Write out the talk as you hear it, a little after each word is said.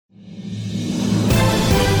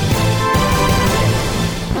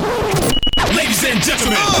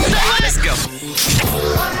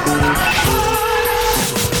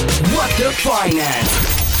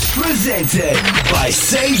Finance. Presented by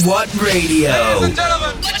Say What Radio. Ladies and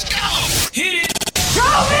gentlemen, let's go! Hit it! Show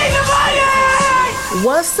me the money!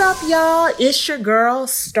 What's up, y'all? It's your girl,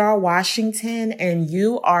 Star Washington, and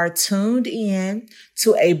you are tuned in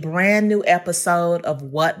to a brand new episode of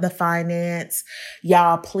What the Finance.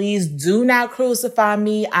 Y'all, please do not crucify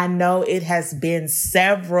me. I know it has been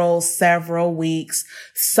several weeks.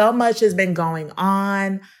 So much has been going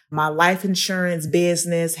on. My life insurance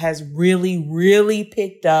business has really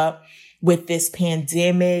picked up with this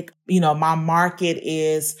pandemic. You know, my market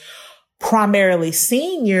is primarily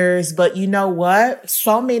seniors, but you know what?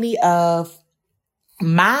 So many of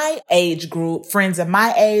my age group, friends of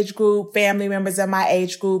my age group, family members of my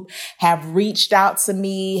age group have reached out to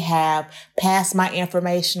me, have passed my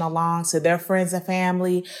information along to their friends and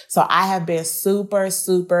family. So I have been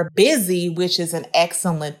super busy, which is an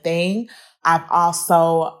excellent thing. I've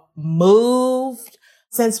also moved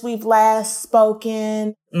since we've last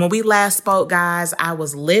spoken. When we last spoke, guys, I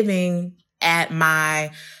was living at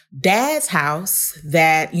my dad's house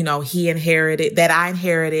that, you know, he inherited, that I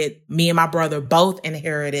inherited. Me and my brother both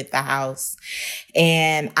inherited the house.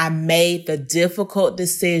 And I made the difficult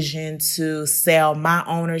decision to sell my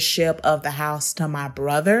ownership of the house to my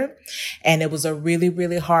brother. And it was a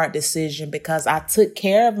really hard decision because I took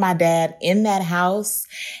care of my dad in that house.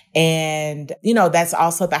 And, you know, that's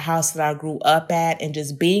also the house that I grew up at. And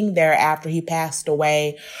just being there after he passed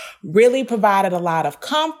away really provided a lot of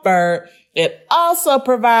comfort. It also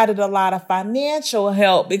provided a lot of financial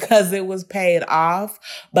help because it was paid off.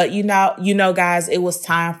 But you know, guys, it was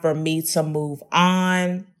time for me to move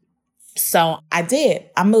on. So I did.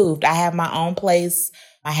 I moved. I have my own place.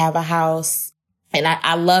 I have a house and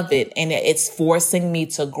I love it. And it's forcing me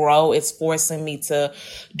to grow. It's forcing me to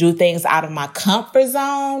do things out of my comfort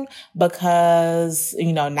zone because,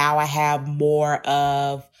 you know, now I have more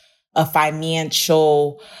of a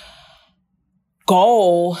financial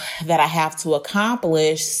goal that I have to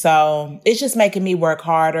accomplish. So it's just making me work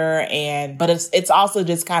harder. But it's also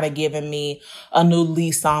just kind of giving me a new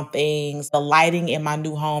lease on things. The lighting in my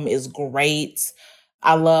new home is great.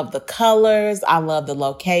 I love the colors. I love the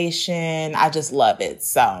location. I just love it.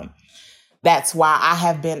 So that's why I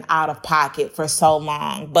have been out of pocket for so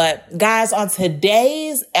long. But guys, on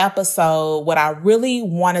today's episode, what I really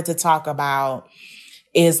wanted to talk about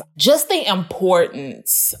is just the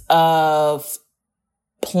importance of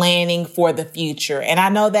planning for the future. And I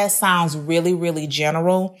know that sounds really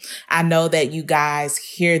general. I know that you guys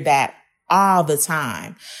hear that all the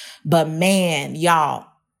time. But man, y'all,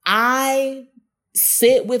 I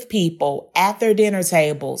sit with people at their dinner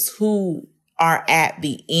tables who are at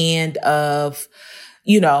the end of,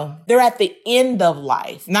 you know, they're at the end of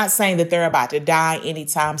life. Not saying that they're about to die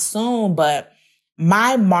anytime soon, but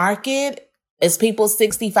my market is people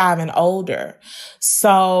 65 and older.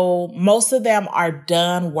 So most of them are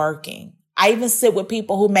done working. I even sit with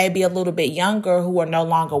people who may be a little bit younger who are no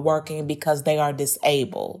longer working because they are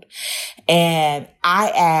disabled. And I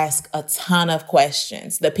ask a ton of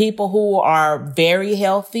questions. The people who are very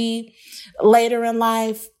healthy later in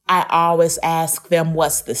life, I always ask them,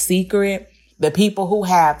 what's the secret? The people who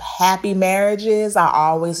have happy marriages, I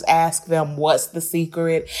always ask them, what's the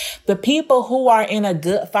secret? The people who are in a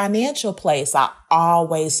good financial place, I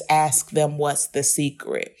always ask them, what's the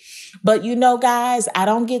secret? But you know, guys, I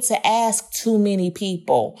don't get to ask too many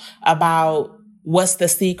people about what's the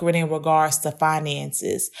secret in regards to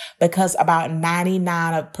finances because about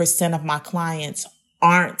 99% of my clients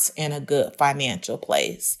aren't in a good financial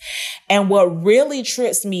place. And what really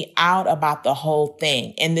trips me out about the whole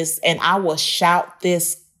thing, and I will shout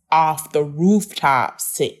this off the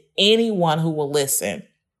rooftops to anyone who will listen,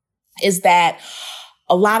 is that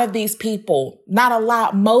a lot of these people, not a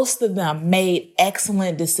lot, most of them made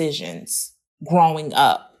excellent decisions growing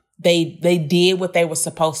up. They did what they were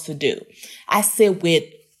supposed to do. I sit with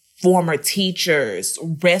former teachers,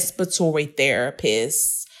 respiratory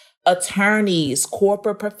therapists, attorneys,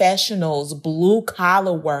 corporate professionals, blue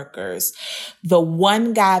collar workers. The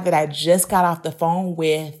one guy that I just got off the phone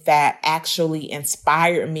with that actually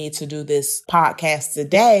inspired me to do this podcast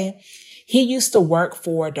today, he used to work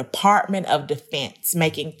for Department of Defense,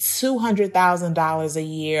 making $200,000 a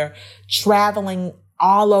year, traveling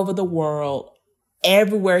all over the world,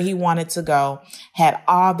 everywhere he wanted to go, had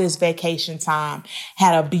all this vacation time,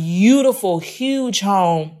 had a beautiful, huge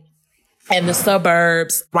home in the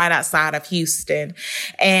suburbs right outside of Houston.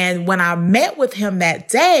 And when I met with him that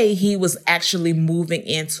day, he was actually moving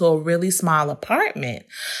into a really small apartment.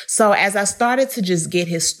 So as I started to just get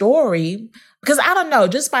his story, because I don't know,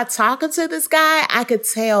 just by talking to this guy, I could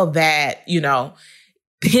tell that, you know,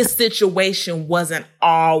 his situation wasn't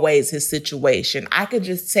always his situation. I could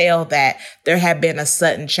just tell that there had been a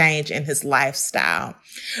sudden change in his lifestyle.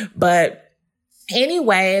 But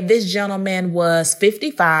anyway, this gentleman was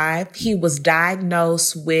 55. He was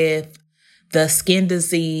diagnosed with the skin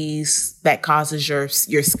disease that causes your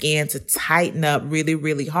skin to tighten up really,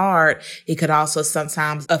 really hard. It could also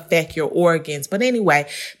sometimes affect your organs. But anyway,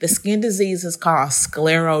 the skin disease is called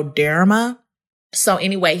scleroderma. So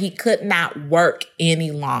anyway, he could not work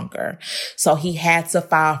any longer. So he had to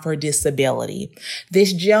file for disability.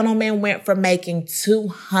 This gentleman went from making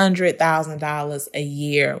 $200,000 a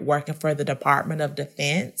year working for the Department of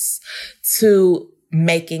Defense to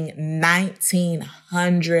making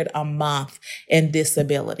 $1,900 a month in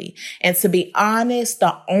disability. And to be honest,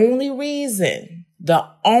 the only reason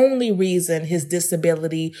his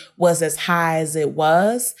disability was as high as it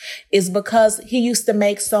was is because he used to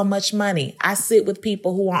make so much money. I sit with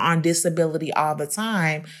people who are on disability all the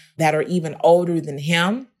time that are even older than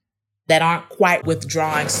him, that aren't quite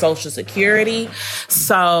withdrawing Social Security.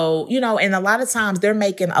 So, and a lot of times they're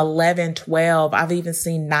making 11, 12. I've even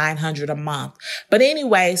seen $900 a month. But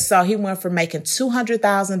anyway, so he went from making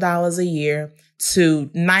 $200,000 a year to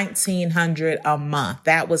 $1,900 a month.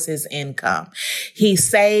 That was his income. He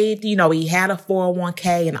saved, he had a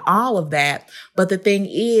 401k and all of that. But the thing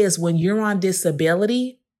is, when you're on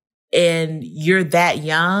disability and you're that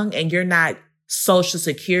young and you're not Social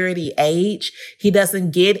Security age, he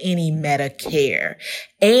doesn't get any Medicare.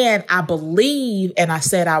 And I believe, and I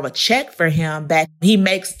said I would check for him, that he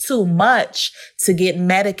makes too much to get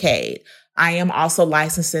Medicaid. I am also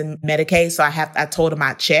licensed in Medicaid, so I told him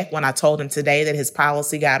I'd check when I told him today that his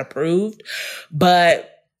policy got approved. But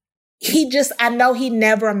I know he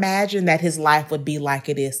never imagined that his life would be like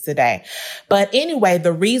it is today. But anyway,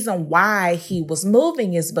 the reason why he was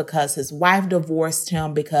moving is because his wife divorced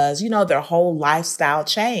him because, their whole lifestyle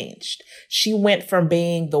changed. She went from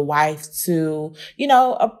being the wife to,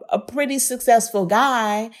 a pretty successful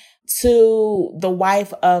guy to the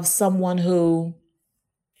wife of someone who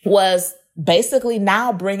was basically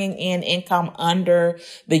now bringing in income under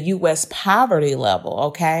the U.S. poverty level.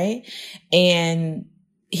 Okay. And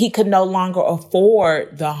he could no longer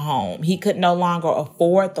afford the home. He could no longer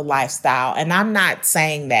afford the lifestyle. And I'm not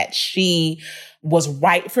saying that she was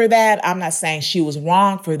right for that. I'm not saying she was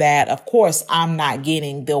wrong for that. Of course, I'm not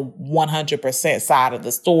getting the 100% side of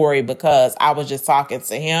the story because I was just talking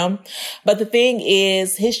to him. But the thing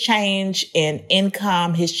is, his change in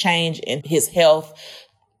income, his change in his health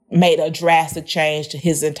made a drastic change to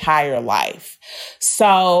his entire life.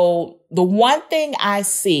 So the one thing I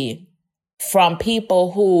see from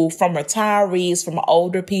retirees, from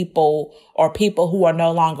older people, or people who are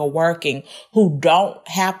no longer working, who don't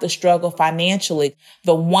have to struggle financially,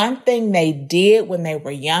 the one thing they did when they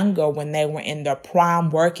were younger, when they were in their prime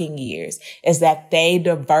working years, is that they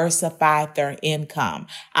diversified their income.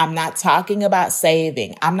 I'm not talking about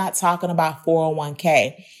saving. I'm not talking about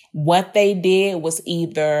 401k. What they did was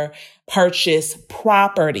either purchase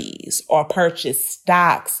properties or purchase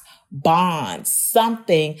stocks, bonds,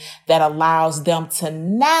 something that allows them to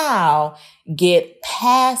now get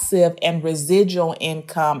passive and residual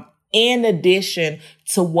income in addition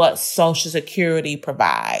to what Social Security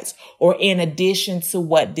provides or in addition to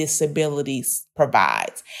what disabilities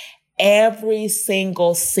provides. Every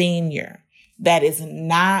single senior that is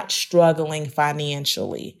not struggling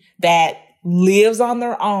financially, that lives on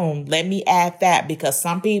their own, let me add that, because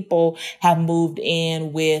some people have moved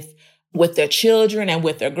in with their children and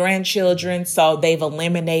with their grandchildren. So they've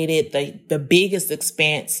eliminated the biggest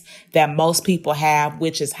expense that most people have,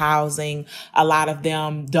 which is housing. A lot of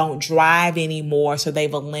them don't drive anymore, so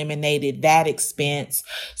they've eliminated that expense.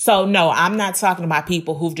 So no, I'm not talking about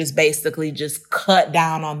people who've just basically just cut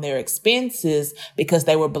down on their expenses because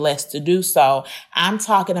they were blessed to do so. I'm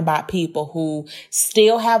talking about people who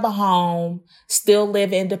still have a home, still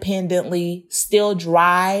live independently, still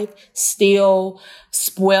drive, still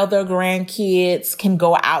spoil their grandkids, can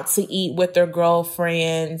go out to eat with their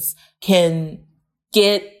girlfriends, can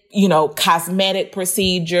get, cosmetic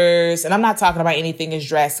procedures. And I'm not talking about anything as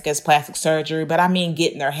drastic as plastic surgery, but I mean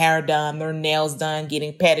getting their hair done, their nails done,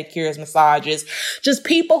 getting pedicures, massages, just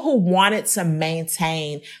people who wanted to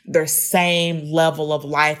maintain their same level of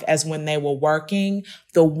life as when they were working.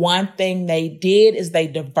 The one thing they did is they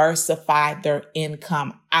diversified their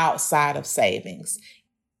income outside of savings.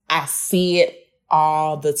 I see it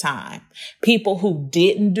all the time. People who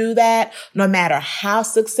didn't do that, no matter how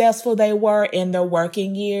successful they were in their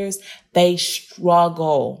working years, they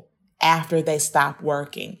struggle after they stop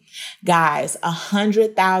working. Guys,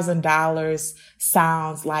 $100,000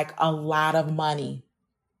 sounds like a lot of money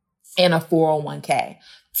in a 401k.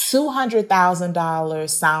 $200,000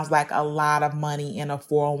 sounds like a lot of money in a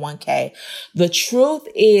 401k. The truth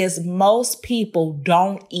is most people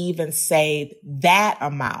don't even save that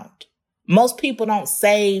amount. Most people don't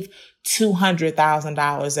save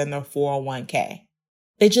 $200,000 in their 401k.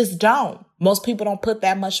 They just don't. Most people don't put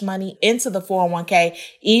that much money into the 401k,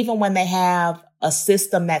 even when they have a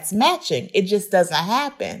system that's matching. It just doesn't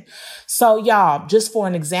happen. So y'all, just for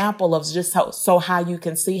an example of just how you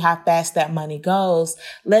can see how fast that money goes,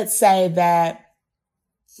 let's say that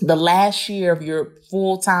the last year of your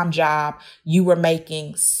full-time job, you were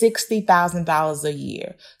making $60,000 a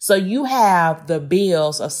year. So you have the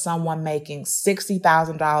bills of someone making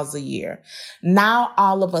 $60,000 a year. Now,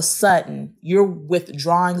 all of a sudden, you're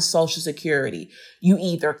withdrawing Social Security. You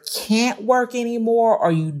either can't work anymore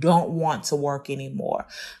or you don't want to work anymore.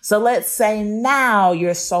 So let's say now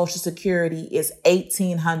your Social Security is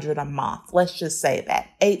 $1,800 a month. Let's just say that,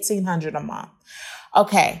 $1,800 a month.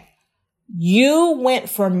 Okay. You went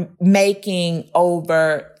from making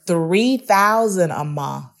over $3,000 a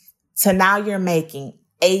month to now you're making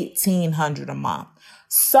 $1,800 a month.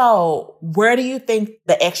 So where do you think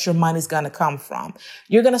the extra money is going to come from?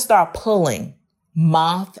 You're going to start pulling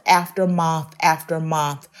month after month after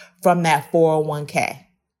month from that 401k.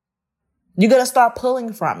 You're going to start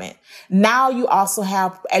pulling from it. Now you also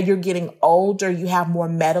have, as you're getting older, you have more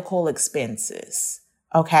medical expenses.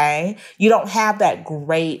 Okay. You don't have that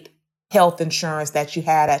great health insurance that you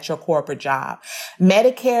had at your corporate job.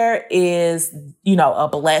 Medicare is, a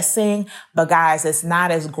blessing, but guys, it's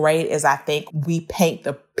not as great as I think we paint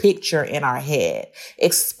the picture in our head,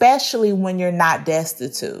 especially when you're not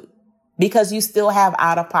destitute, because you still have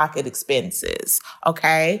out-of-pocket expenses.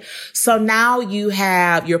 Okay. So now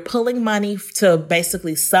you're pulling money to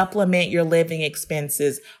basically supplement your living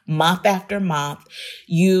expenses month after month.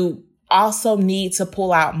 You also need to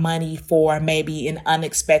pull out money for maybe an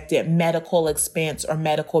unexpected medical expense or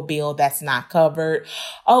medical bill that's not covered.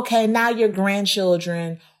 Okay, now your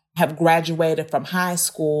grandchildren have graduated from high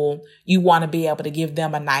school. You want to be able to give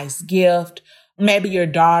them a nice gift. Maybe your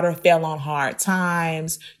daughter fell on hard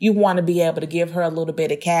times. You want to be able to give her a little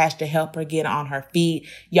bit of cash to help her get on her feet.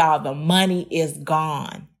 Y'all, the money is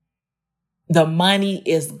gone. The money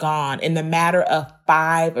is gone. In the matter of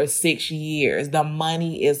 5 or 6 years, the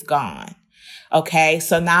money is gone. Okay.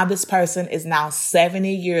 So now this person is now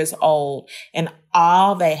 70 years old and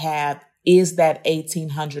all they have is that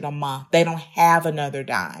 $1,800 a month. They don't have another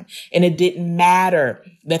dime. And it didn't matter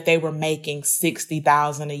that they were making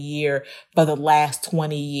 $60,000 a year for the last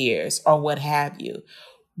 20 years or what have you.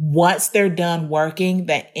 Once they're done working,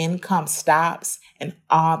 the income stops and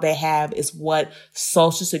all they have is what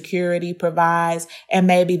Social Security provides and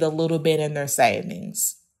maybe the little bit in their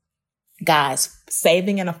savings. Guys,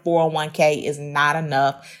 saving in a 401k is not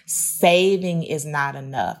enough. Saving is not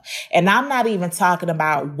enough. And I'm not even talking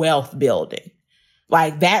about wealth building.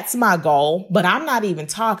 Like that's my goal, but I'm not even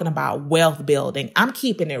talking about wealth building. I'm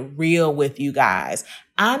keeping it real with you guys.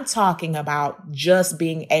 I'm talking about just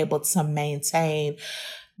being able to maintain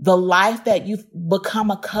the life that you've become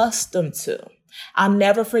accustomed to. I'll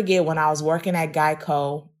never forget when I was working at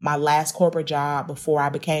Geico, my last corporate job before I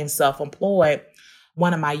became self-employed,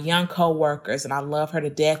 one of my young coworkers, and I love her to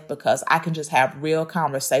death because I can just have real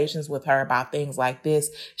conversations with her about things like this.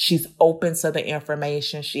 She's open to the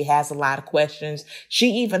information. She has a lot of questions. She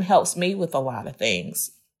even helps me with a lot of things.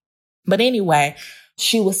 But anyway,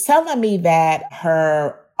 she was telling me that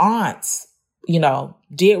her aunts,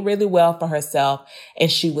 did really well for herself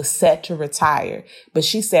and she was set to retire. But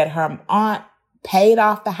she said her aunt paid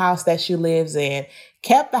off the house that she lives in,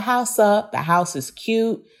 kept the house up. The house is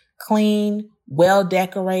cute, clean, well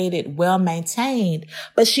decorated, well maintained,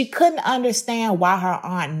 but she couldn't understand why her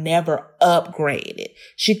aunt never upgraded.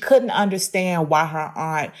 She couldn't understand why her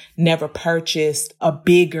aunt never purchased a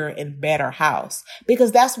bigger and better house,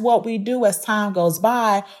 because that's what we do as time goes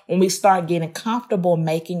by. When we start getting comfortable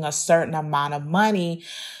making a certain amount of money,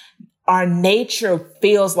 our nature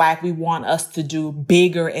feels like we want us to do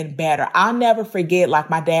bigger and better. I'll never forget, like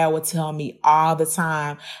my dad would tell me all the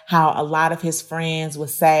time, how a lot of his friends would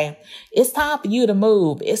say, it's time for you to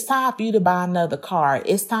move. It's time for you to buy another car.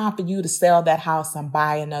 It's time for you to sell that house and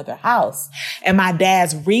buy another house. And my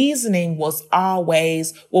dad's reasoning was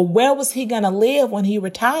always, well, where was he going to live when he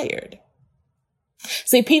retired?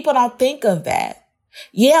 See, people don't think of that.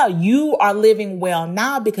 Yeah, you are living well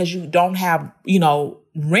now because you don't have,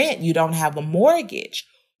 rent. You don't have a mortgage.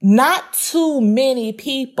 Not too many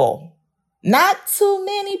people,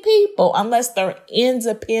 unless they're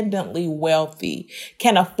independently wealthy,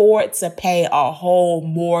 can afford to pay a whole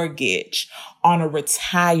mortgage on a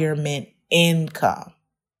retirement income.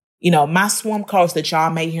 My swim coach that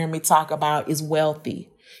y'all may hear me talk about is wealthy.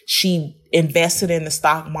 She invested in the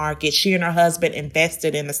stock market. She and her husband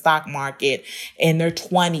invested in the stock market in their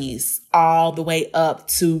 20s all the way up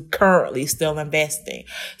to currently still investing.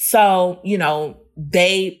 So,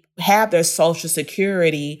 they have their Social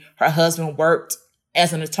Security. Her husband worked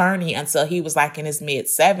as an attorney until he was like in his mid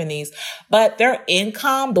 70s. But their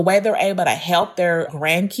income, the way they're able to help their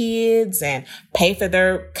grandkids and pay for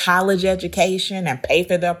their college education and pay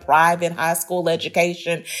for their private high school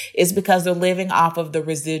education is because they're living off of the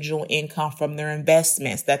residual income from their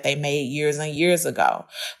investments that they made years and years ago.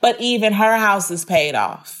 But even her house is paid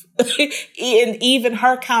off. And even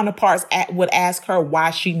her counterparts would ask her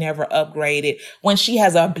why she never upgraded when she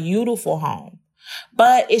has a beautiful home.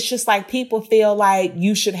 But it's just like people feel like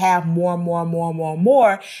you should have more,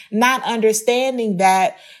 not understanding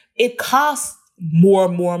that it costs more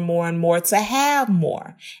and more to have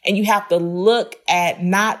more. And you have to look at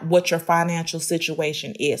not what your financial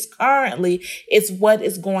situation is currently, it's what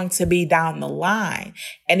is going to be down the line.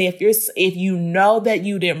 And if you know that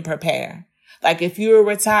you didn't prepare, like if you're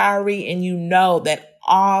a retiree and you know that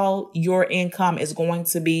all your income is going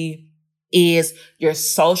to be is your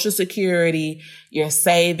Social Security, your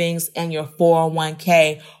savings, and your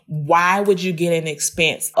 401k, why would you get an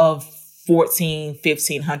expense of $1,400,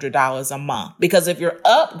 $1,500 a month? Because if you're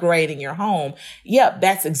upgrading your home,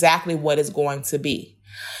 that's exactly what it's going to be.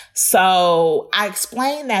 So I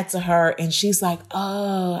explained that to her and she's like,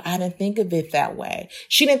 oh, I didn't think of it that way.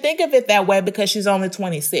 She didn't think of it that way because she's only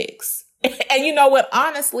 26. And you know what?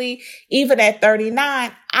 Honestly, even at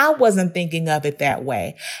 39, I wasn't thinking of it that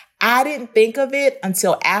way. I didn't think of it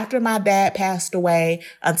until after my dad passed away,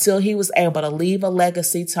 until he was able to leave a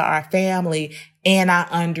legacy to our family, and I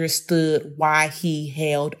understood why he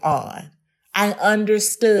held on. I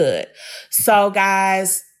understood. So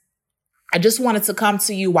guys, I just wanted to come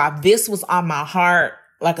to you while this was on my heart.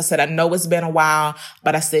 Like I said, I know it's been a while,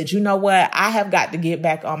 but I said, you know what? I have got to get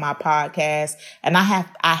back on my podcast and I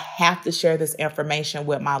have to share this information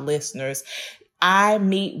with my listeners. I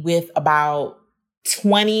meet with about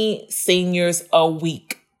 20 seniors a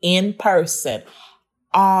week in person,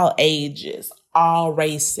 all ages, all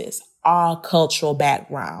races, all cultural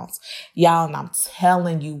backgrounds. Y'all, and I'm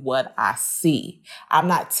telling you what I see. I'm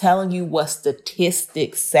not telling you what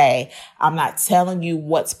statistics say. I'm not telling you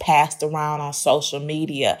what's passed around on social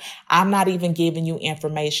media. I'm not even giving you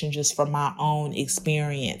information just from my own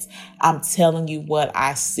experience. I'm telling you what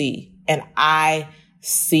I see. And I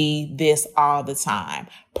see this all the time.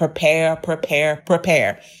 Prepare.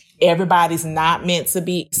 Everybody's not meant to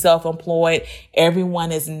be self-employed.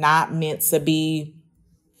 Everyone is not meant to be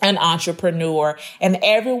an entrepreneur, and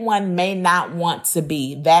everyone may not want to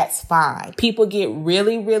be. That's fine. People get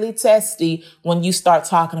really, really testy when you start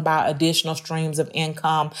talking about additional streams of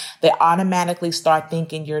income. They automatically start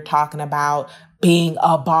thinking you're talking about being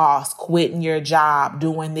a boss, quitting your job,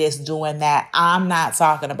 doing this, doing that. I'm not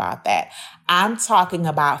talking about that. I'm talking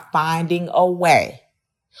about finding a way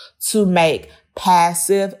to make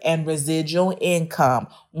passive and residual income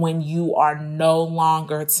when you are no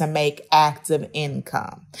longer to make active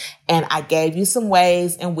income. And I gave you some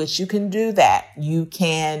ways in which you can do that. You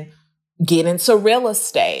can get into real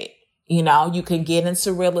estate. You can get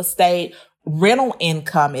into real estate. Rental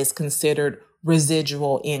income is considered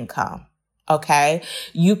residual income. Okay.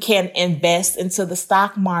 You can invest into the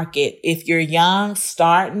stock market. If you're young,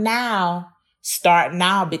 start now. Start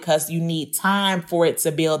now because you need time for it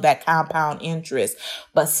to build that compound interest.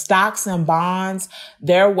 But stocks and bonds,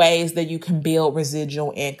 there are ways that you can build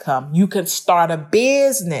residual income. You can start a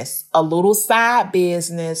business, a little side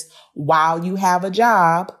business while you have a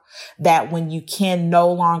job, that when you can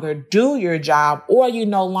no longer do your job or you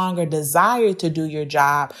no longer desire to do your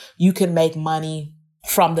job, you can make money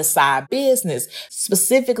from the side business,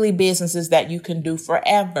 specifically businesses that you can do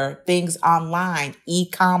forever, things online,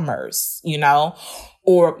 e-commerce,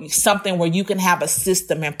 or something where you can have a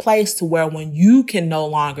system in place to where when you can no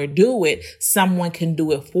longer do it, someone can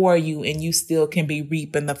do it for you and you still can be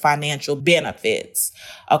reaping the financial benefits.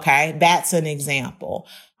 Okay. That's an example.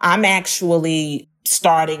 I'm actually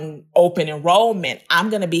starting open enrollment.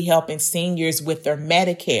 I'm going to be helping seniors with their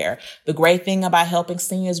Medicare. The great thing about helping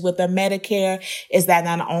seniors with their Medicare is that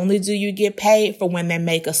not only do you get paid for when they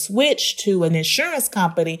make a switch to an insurance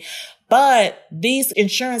company, but these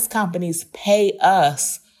insurance companies pay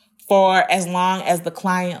us for as long as the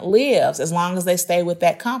client lives, as long as they stay with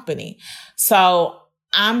that company. So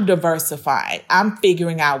I'm diversified. I'm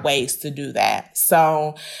figuring out ways to do that.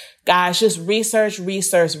 So guys, just research.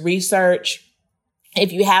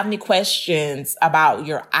 if you have any questions about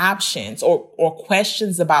your options or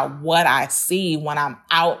questions about what I see when I'm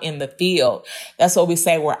out in the field, that's what we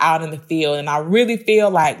say, we're out in the field. And I really feel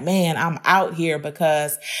like, man, I'm out here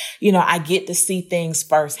because, I get to see things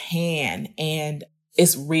firsthand, and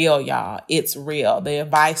it's real, y'all. It's real. The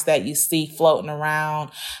advice that you see floating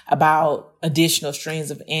around about additional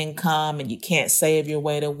streams of income and you can't save your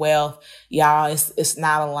way to wealth, y'all, it's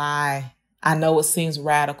not a lie. I know it seems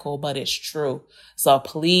radical, but it's true. So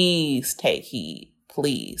please take heed.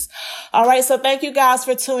 Please. All right. So thank you guys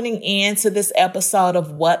for tuning in to this episode of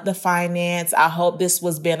What the Finance. I hope this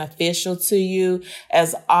was beneficial to you.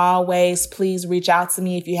 As always, please reach out to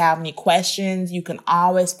me if you have any questions. You can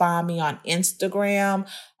always find me on Instagram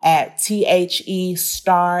at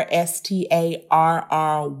THE*STARR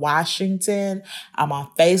Washington. I'm on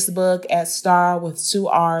Facebook at Star with 2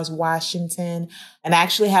 R's Washington. And I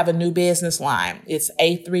actually have a new business line. It's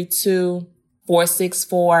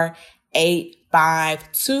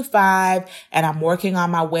 832-464-8525. And I'm working on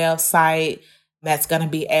my website that's going to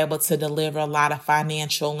be able to deliver a lot of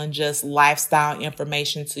financial and just lifestyle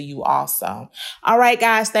information to you also. All right,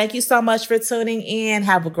 guys. Thank you so much for tuning in.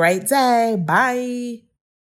 Have a great day. Bye.